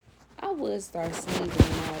I would start sneezing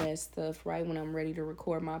and all that stuff right when I'm ready to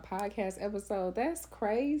record my podcast episode. That's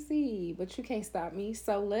crazy, but you can't stop me.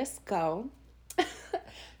 So let's go.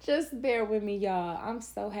 Just bear with me, y'all. I'm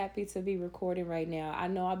so happy to be recording right now. I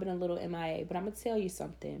know I've been a little MIA, but I'm going to tell you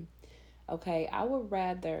something. Okay, I would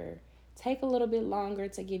rather take a little bit longer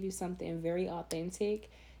to give you something very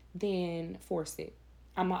authentic than force it.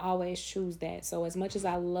 I'm going to always choose that. So, as much as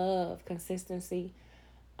I love consistency,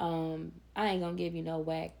 I ain't gonna give you no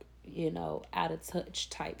whack, out of touch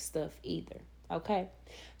type stuff either. Okay.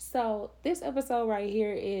 So this episode right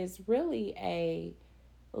here is really a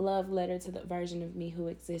love letter to the version of me who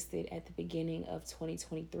existed at the beginning of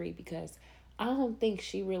 2023 because I don't think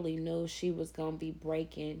she really knew she was gonna be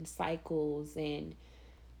breaking cycles and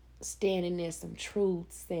standing in some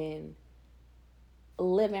truths and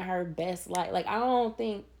living her best life. Like I don't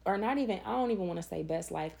think, or not even, I don't even want to say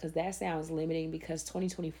best life because that sounds limiting because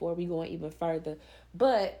 2024 we going even further.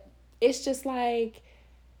 But it's just like,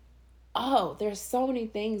 oh, there's so many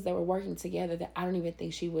things that were working together that I don't even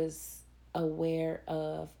think she was aware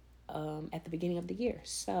of at the beginning of the year.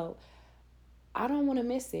 So I don't want to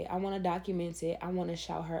miss it. I want to document it. I want to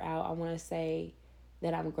shout her out. I want to say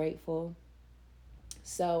that I'm grateful.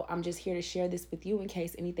 So I'm just here to share this with you in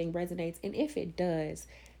case anything resonates. And if it does,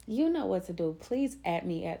 you know what to do. Please at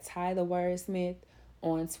me at Ty the Wordsmith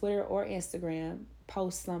on Twitter or Instagram.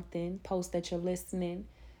 Post something. Post that you're listening.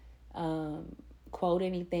 Quote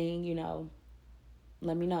anything,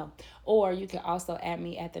 let me know. Or you can also add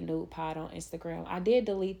me at the Nude Pod on Instagram. I did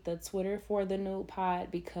delete the Twitter for the Nude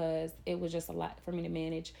Pod because it was just a lot for me to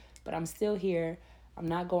manage. But I'm still here. I'm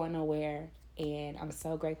not going nowhere. And I'm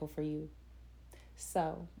so grateful for you.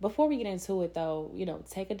 So, before we get into it though,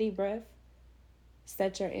 take a deep breath,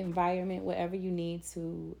 set your environment wherever you need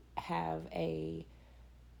to have a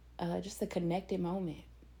just a connected moment.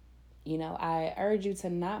 I urge you to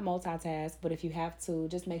not multitask, but if you have to,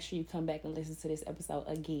 just make sure you come back and listen to this episode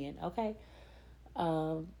again, okay?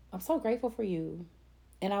 I'm so grateful for you.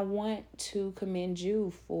 And I want to commend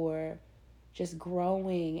you for just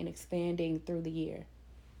growing and expanding through the year,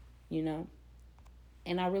 you know?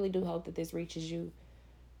 And I really do hope that this reaches you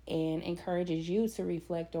and encourages you to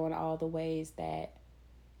reflect on all the ways that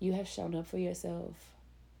you have shown up for yourself,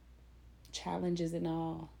 challenges and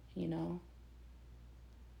all.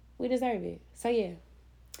 We deserve it. So, yeah.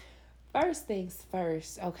 First things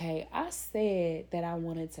first, okay, I said that I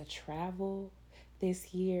wanted to travel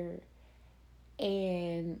this year,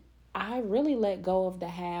 and I really let go of the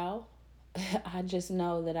how. I just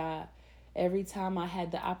know that every time I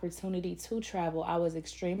had the opportunity to travel, I was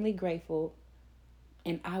extremely grateful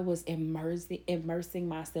and I was immersing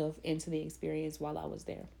myself into the experience while I was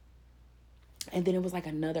there. And then it was like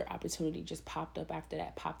another opportunity just popped up after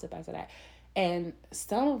that. And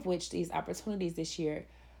some of which these opportunities this year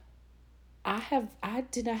I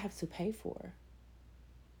did not have to pay for.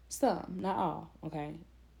 Some, not all, okay?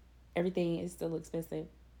 Everything is still expensive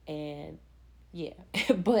and yeah.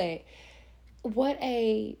 But what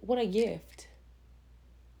a gift,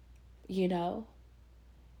 you know?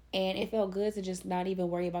 And it felt good to just not even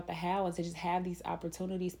worry about the how and to just have these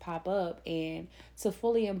opportunities pop up and to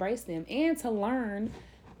fully embrace them and to learn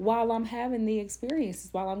while I'm having the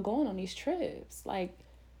experiences, while I'm going on these trips. Like,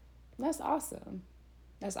 that's awesome.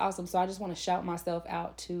 That's awesome. So I just want to shout myself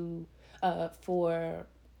out to for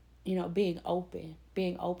being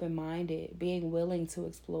open minded, being willing to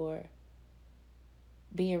explore,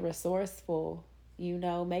 being resourceful,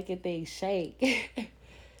 making things shake.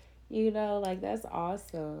 Like that's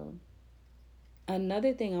awesome.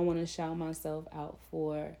 Another thing I want to shout myself out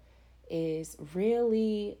for is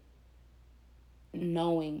really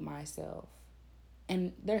knowing myself.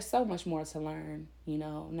 And there's so much more to learn,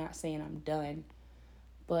 I'm not saying I'm done,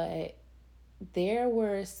 but there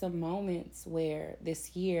were some moments where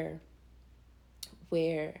this year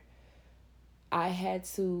where I had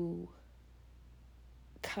to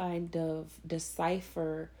kind of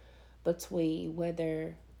decipher between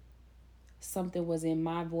whether something was in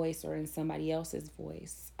my voice or in somebody else's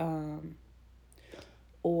voice.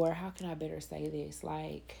 Or how can I better say this?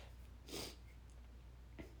 Like,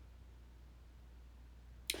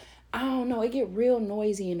 I don't know, it get real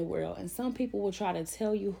noisy in the world and some people will try to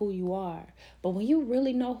tell you who you are. But when you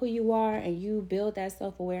really know who you are and you build that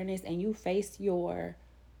self-awareness and you face your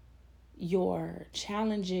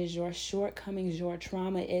challenges, your shortcomings, your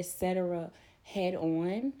trauma, etc. head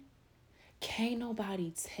on, can't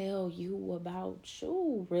nobody tell you about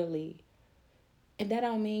you really. And that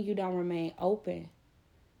don't mean you don't remain open.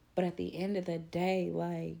 But at the end of the day,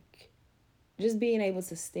 like just being able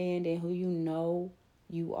to stand in who you know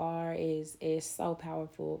you are is so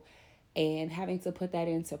powerful. And having to put that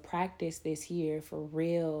into practice this year for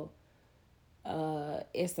real,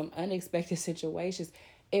 in some unexpected situations,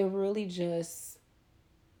 it really just,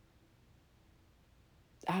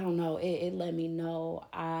 I don't know, it let me know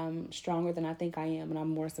I'm stronger than I think I am, and I'm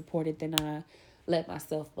more supported than I let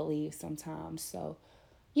myself believe sometimes. So,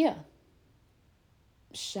 yeah,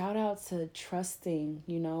 shout out to trusting,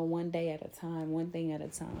 one day at a time, one thing at a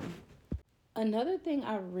time. Another thing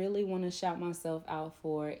I really want to shout myself out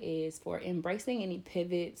for is for embracing any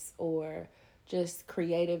pivots or just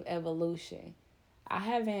creative evolution. I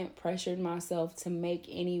haven't pressured myself to make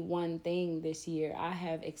any one thing this year. I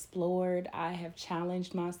have explored, I have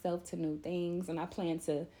challenged myself to new things, and I plan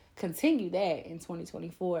to continue that in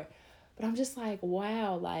 2024. But I'm just like,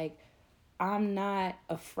 wow, like, I'm not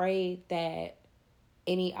afraid that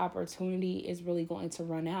any opportunity is really going to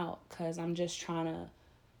run out because I'm just trying to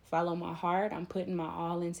follow my heart. I'm putting my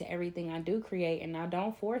all into everything I do create, and I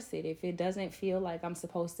don't force it. If it doesn't feel like I'm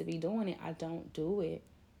supposed to be doing it, I don't do it.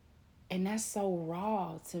 And that's so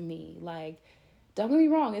raw to me. Like, don't get me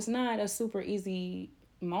wrong, it's not a super easy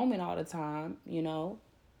moment all the time.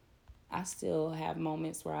 I still have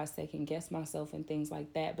moments where I second guess myself and things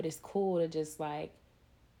like that, but it's cool to just like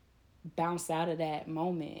bounce out of that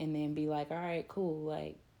moment and then be like, all right, cool.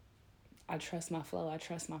 Like, I trust my flow, I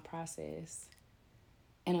trust my process,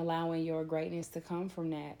 and allowing your greatness to come from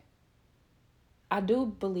that. I do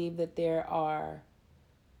believe that there are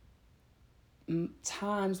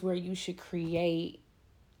times where you should create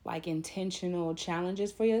like intentional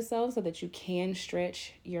challenges for yourself so that you can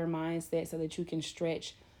stretch your mindset, so that you can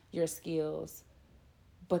stretch your skills.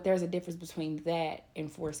 But there's a difference between that and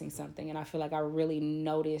forcing something. And I feel like I really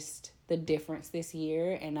noticed the difference this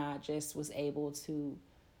year, and I just was able to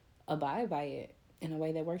abide by it in a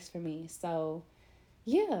way that works for me. So,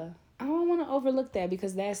 yeah, I don't want to overlook that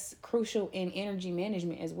because that's crucial in energy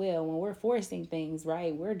management as well. When we're forcing things,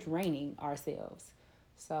 right, we're draining ourselves.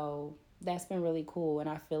 So that's been really cool. And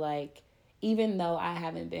I feel like even though I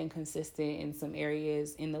haven't been consistent in some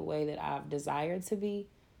areas in the way that I've desired to be,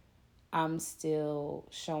 I'm still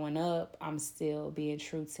showing up. I'm still being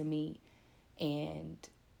true to me. And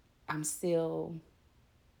I'm still,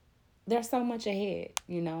 there's so much ahead.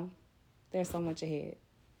 There's so much ahead.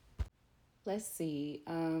 Let's see.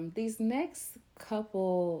 These next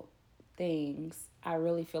couple things, I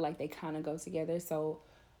really feel like they kind of go together. So,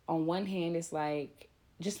 on one hand, it's like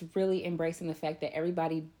just really embracing the fact that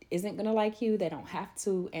everybody isn't going to like you. They don't have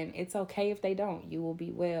to. And it's okay if they don't. You will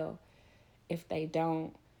be well if they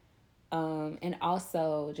don't. And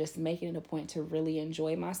also just making it a point to really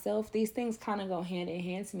enjoy myself. These things kind of go hand in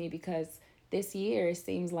hand to me because this year it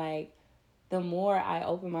seems like the more I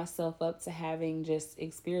open myself up to having just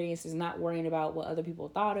experiences, not worrying about what other people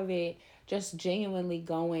thought of it, just genuinely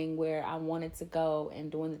going where I wanted to go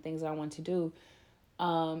and doing the things that I want to do,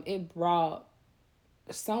 it brought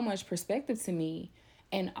so much perspective to me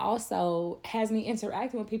and also has me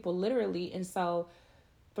interacting with people literally. And so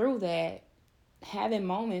through that, having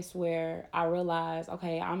moments where I realize,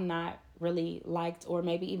 okay, I'm not really liked or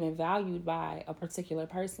maybe even valued by a particular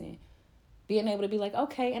person, being able to be like,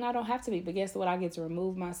 okay, and I don't have to be, but guess what? I get to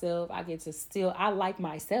remove myself. I get to still, I like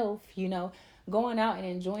myself, going out and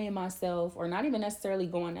enjoying myself, or not even necessarily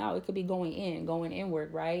going out. It could be going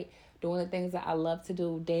inward, right? Doing the things that I love to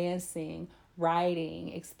do, dancing,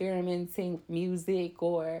 writing, experimenting with music,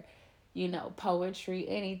 or, poetry,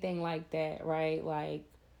 anything like that, right? Like,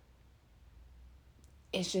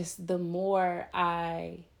 it's just the more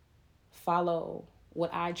I follow what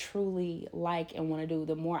I truly like and want to do,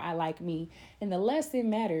 the more I like me, and the less it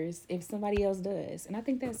matters if somebody else does. And I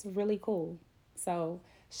think that's really cool. So,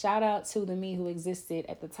 shout out to the me who existed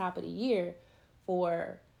at the top of the year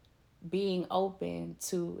for being open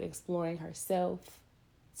to exploring herself,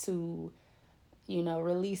 to,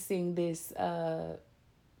 releasing this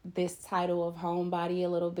title of homebody a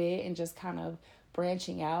little bit and just kind of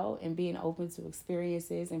branching out and being open to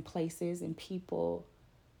experiences and places and people,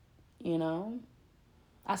 you know.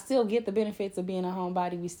 I still get the benefits of being a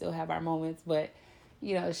homebody. We still have our moments, but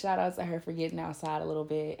shout out to her for getting outside a little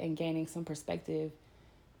bit and gaining some perspective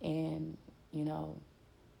and, you know,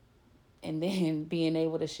 and then being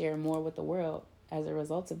able to share more with the world as a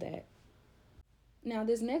result of that. Now,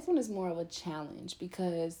 this next one is more of a challenge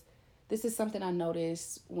because this is something I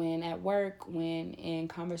noticed when at work, when in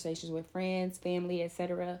conversations with friends, family,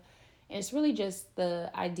 etc. And it's really just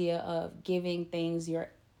the idea of giving things your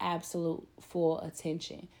absolute full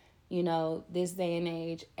attention. This day and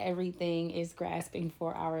age, everything is grasping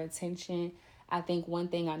for our attention. I think one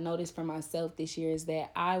thing I noticed for myself this year is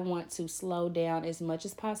that I want to slow down as much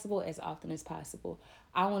as possible, as often as possible.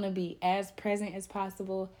 I want to be as present as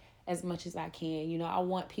possible, as much as I can. You know, I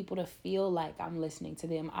want people to feel like I'm listening to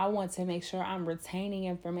them. I want to make sure I'm retaining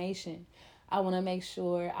information. I want to make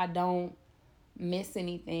sure I don't miss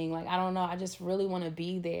anything. Like, I don't know. I just really want to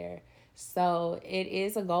be there. So it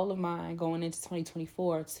is a goal of mine going into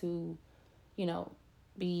 2024 to, you know,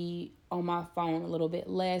 be on my phone a little bit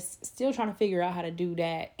less. Still trying to figure out how to do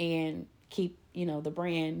that and keep, you know, the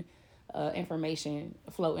brand information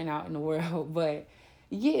floating out in the world. But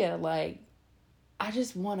yeah, like, I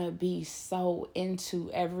just want to be so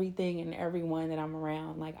into everything and everyone that I'm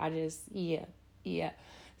around. Like, I just, yeah, yeah.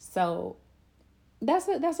 So that's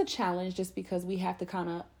a challenge, just because we have to kind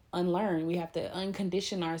of unlearn. We have to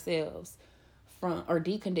uncondition ourselves from, or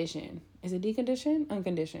decondition. Is it decondition?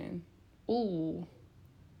 Uncondition. Ooh,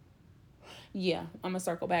 yeah. I'm gonna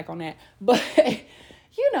circle back on that. But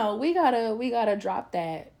you know, we gotta drop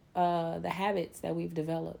that the habits that we've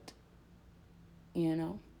developed. You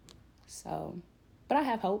know, so, but I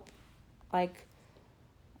have hope. Like,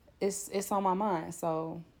 it's on my mind.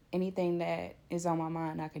 So anything that is on my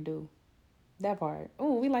mind, I can do. That part.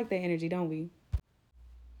 Oh, we like that energy, don't we?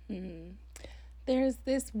 Hmm. There's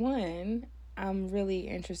this one I'm really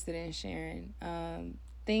interested in sharing.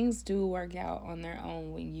 Things do work out on their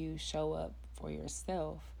own when you show up for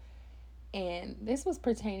yourself. And this was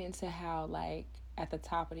pertaining to how, like, at the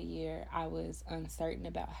top of the year, I was uncertain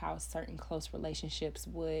about how certain close relationships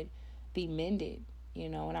would be mended, you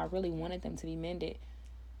know, and I really wanted them to be mended.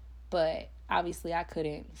 But obviously, I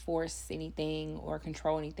couldn't force anything or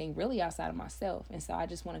control anything really outside of myself. And so I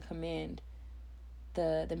just want to commend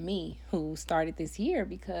the me who started this year,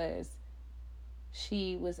 because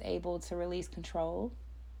she was able to release control.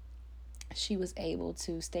 She was able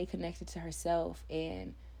to stay connected to herself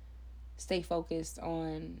and stay focused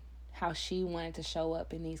on how she wanted to show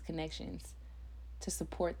up in these connections to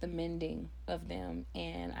support the mending of them.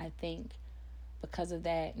 And I think because of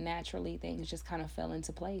that, naturally, things just kind of fell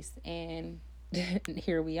into place. And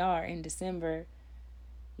here we are in December,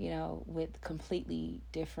 you know, with completely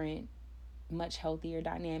different, much healthier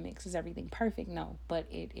dynamics. Is everything perfect? No, but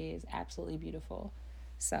it is absolutely beautiful.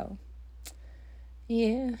 So,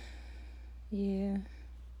 yeah, yeah.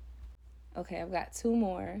 Okay, I've got two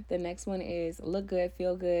more. The next one is look good,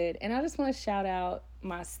 feel good. And I just want to shout out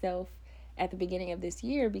myself at the beginning of this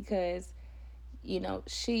year, because, you know,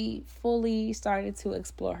 she fully started to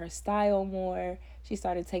explore her style more. She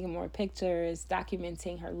started taking more pictures,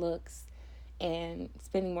 documenting her looks, and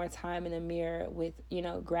spending more time in the mirror with, you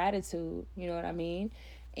know, gratitude. You know what I mean?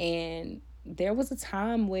 And there was a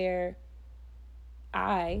time where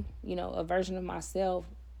I, you know, a version of myself,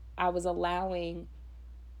 I was allowing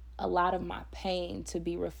a lot of my pain to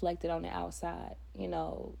be reflected on the outside, you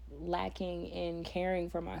know, lacking in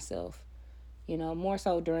caring for myself, you know, more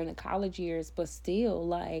so during the college years, but still,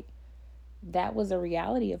 like, that was a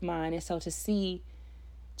reality of mine. And so to see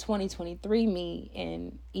 2023 me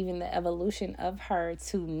and even the evolution of her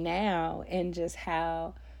to now, and just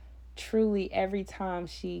how truly every time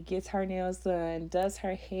she gets her nails done, does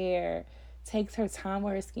her hair, takes her time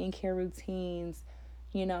with her skincare routines,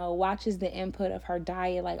 you know, watches the input of her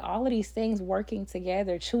diet, like all of these things working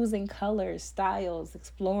together, choosing colors, styles,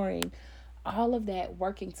 exploring, all of that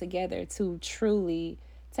working together to truly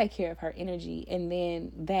take care of her energy, and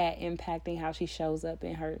then that impacting how she shows up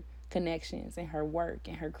in her connections and her work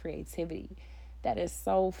and her creativity. That is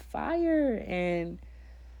so fire. And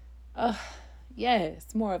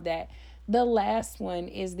yes, more of that. The last one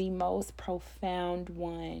is the most profound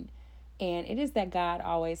one, and it is that God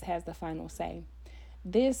always has the final say.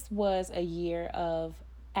 This was a year of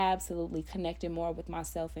absolutely connecting more with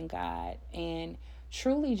myself and God, and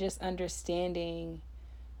truly just understanding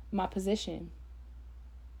my position,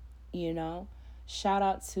 you know. Shout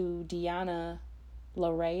out to Deanna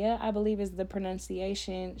Lorea, I believe is the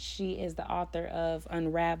pronunciation. She is the author of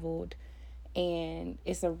Unraveled, and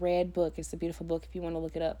it's a red book. It's a beautiful book. If you want to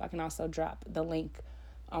look it up, I can also drop the link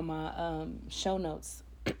on my show notes.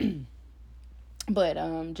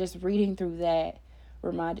 But just reading through that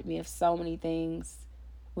reminded me of so many things,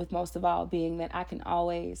 with most of all being that I can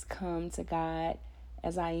always come to God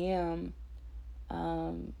as I am,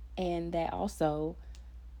 and that also,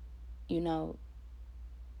 you know,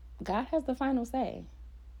 God has the final say.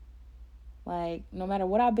 Like, no matter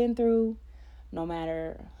what I've been through, no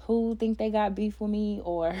matter who think they got beef with me,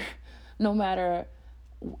 or no matter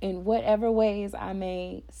in whatever ways I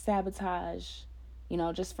may sabotage, you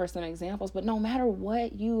know, just for some examples, but no matter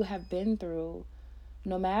what you have been through,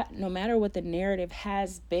 no matter what the narrative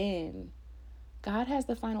has been, God has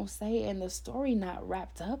the final say, and the story not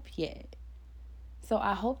wrapped up yet. So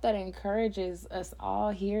I hope that encourages us all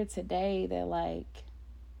here today that, like,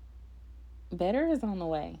 better is on the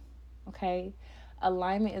way. Okay.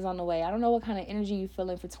 Alignment is on the way. I don't know what kind of energy you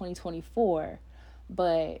feeling for 2024,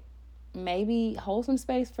 but maybe hold some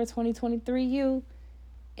space for 2023 you,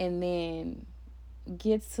 and then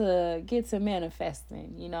get to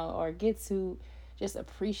manifesting, or get to just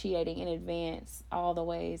appreciating in advance all the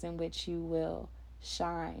ways in which you will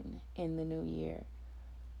shine in the new year.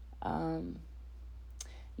 Um,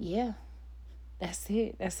 yeah, that's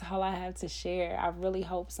it. That's all I have to share. I really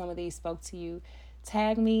hope some of these spoke to you.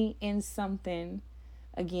 Tag me in something.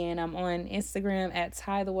 Again, I'm on Instagram at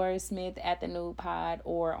Ty the Wordsmith at the Nude Pod,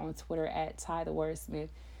 or on Twitter at Ty the Wordsmith.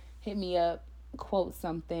 Hit me up, quote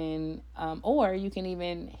something, or you can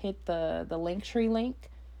even hit the Linktree link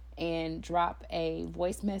and drop a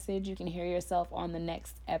voice message. You can hear yourself on the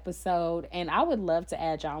next episode, and I would love to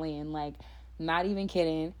add y'all in. Like, not even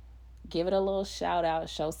kidding. Give it a little shout out,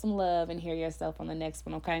 show some love, and hear yourself on the next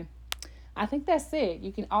one. Okay. I think that's it.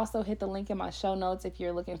 You can also hit the link in my show notes if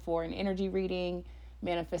you're looking for an energy reading,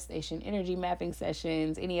 manifestation, energy mapping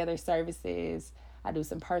sessions, any other services. I do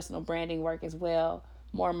some personal branding work as well.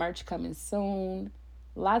 More merch coming soon.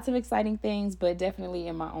 Lots of exciting things, but definitely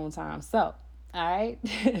in my own time. So, all right.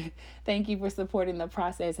 Thank you for supporting the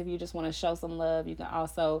process. If you just want to show some love, you can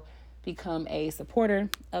also become a supporter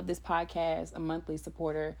of this podcast, a monthly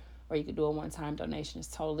supporter, or you could do a one time donation. It's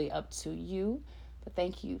totally up to you. But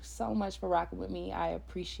thank you so much for rocking with me. I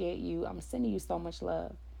appreciate you. I'm sending you so much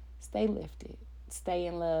love. Stay lifted, stay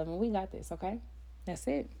in love, and we got this, okay? That's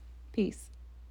it. Peace.